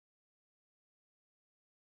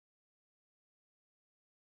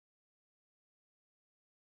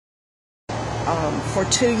for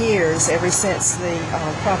 2 years, ever since the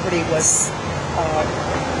property was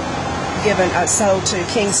sold to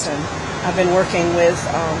Kingston, I've been working with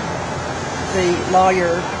the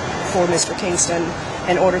lawyer for Mr. Kingston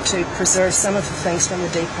in order to preserve some of the things from the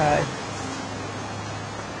depot.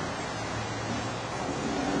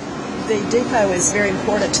 The depot is very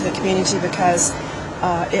important to the community because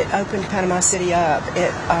it opened Panama City up.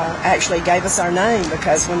 It actually gave us our name,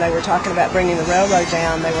 because when they were talking about bringing the railroad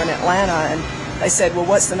down, they were in Atlanta, and they said, well,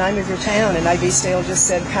 what's the name of your town? And A.B. Steele just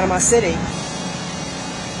said Panama City.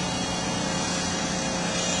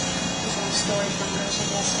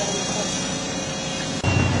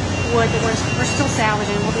 Wood that we're still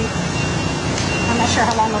salvaging. I'm not sure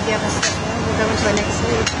how long they'll give us. We'll go into it next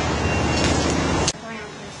week.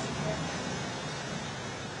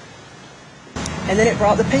 And then it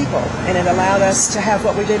brought the people, and it allowed us to have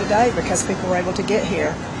what we do today because people were able to get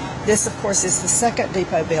here. This, of course, is the second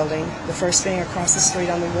depot building, the first being across the street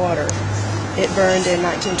on the water. It burned in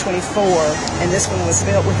 1924, and this one was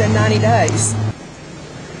built within 90 days.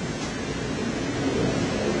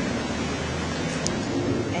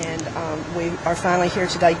 We are finally here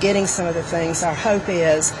today getting some of the things. Our hope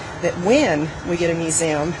is that when we get a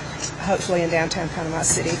museum, hopefully in downtown Panama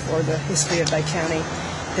City for the history of Bay County,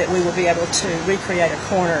 that we will be able to recreate a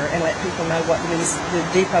corner and let people know what the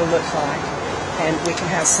depot looked like, and we can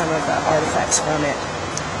have some of the artifacts from it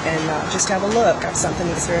and just have a look at something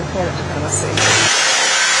that's very important to Panama City.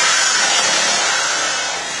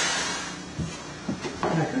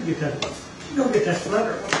 I could get that. Go get that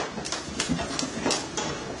letter.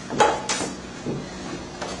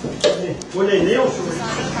 Were they nails or?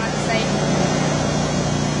 Trying to save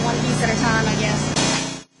one piece at a time, I guess.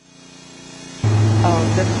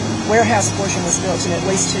 The warehouse portion was built in at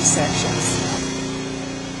least 2 sections.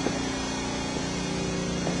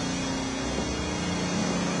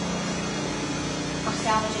 We're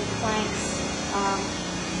salvaging planks.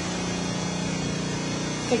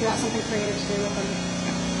 Figure out something creative to do with them.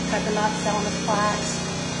 Cut them up, sell them as plaques.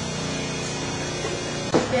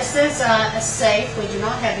 This is a safe. We do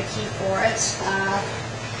not have a key for it.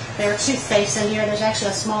 There are 2 safes in here. There's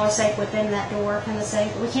actually a smaller safe within that door in the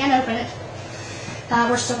safe. We can't open it.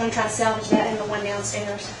 We're still going to try to salvage that and the one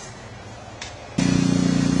downstairs.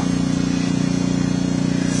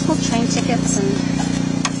 Old train tickets and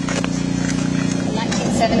in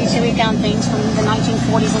 1972 we found things from the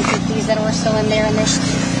 1940s and 50s that were still in there, and there's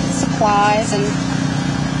supplies and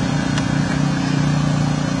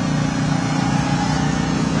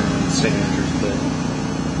signatures, but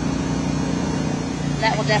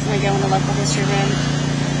that will definitely go in the local history room.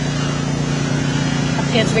 Our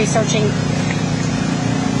kids researching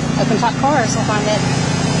open-top cars will find it.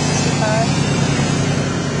 65.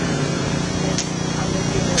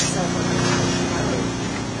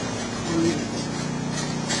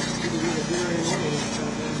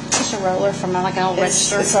 Just a roller from like an old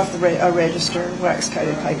register. It's off a register,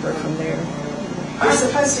 wax-coated paper from there. We're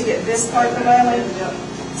supposed to get this part of the railing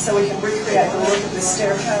so we can recreate the look of the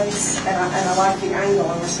staircase, and I like the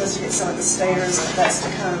angle, and we're supposed to get some of the stairs, but that's to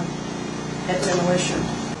come at demolition.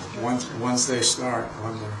 Once they start, I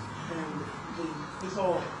wonder.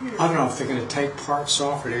 I don't know if they're going to take parts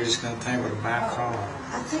off or they're just going to take with a backhoe.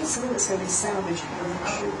 I think some of it's going to be salvaged, but I'm not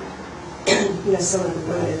sure. You know, some of the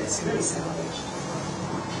wood in it's going to be salvaged.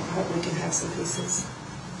 I hope we can have some pieces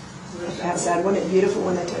outside. Wasn't it beautiful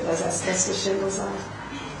when they took those asbestos shingles off?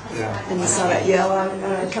 Yeah. And you saw that yellow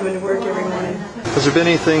coming to work every morning. has there been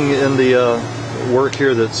anything in the work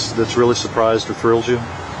here that's really surprised or thrilled you?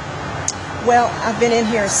 Well, I've been in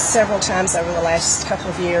here several times over the last couple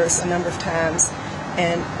of years, a number of times,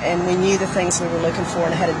 and we knew the things we were looking for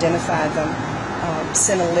and had identified them.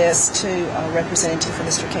 Sent a list to a representative for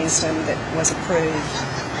Mr. Kingston that was approved.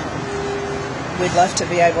 We'd love to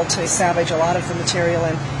be able to salvage a lot of the material,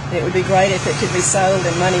 and it would be great if it could be sold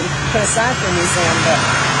and money put aside for a museum, but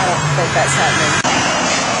I don't think that's happening.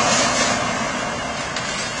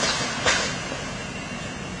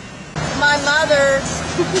 My mother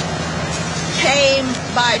came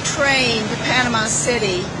by train to Panama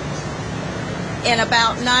City in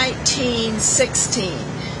about 1916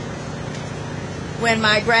 when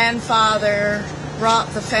my grandfather brought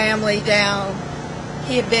the family down.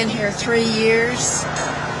 He had been here 3 years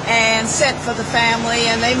and sent for the family,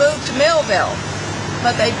 and they moved to Millville,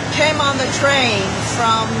 but they came on the train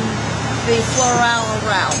from the Florala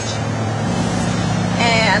route.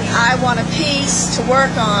 And I want a piece to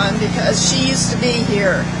work on because she used to be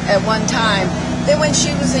here at one time. Then when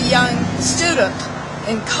she was a young student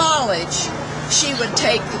in college, she would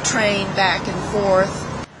take the train back and forth.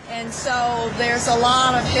 And so there's a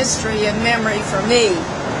lot of history and memory for me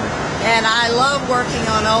And I love working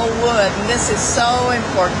on old wood, and this is so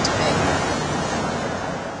important to me.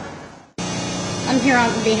 I'm here on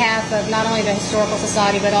behalf of not only the Historical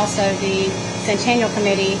Society but also the Centennial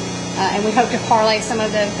Committee, and we hope to parlay some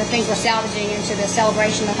of the things we're salvaging into the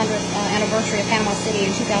celebration of the 100th anniversary of Panama City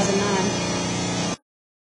in 2009.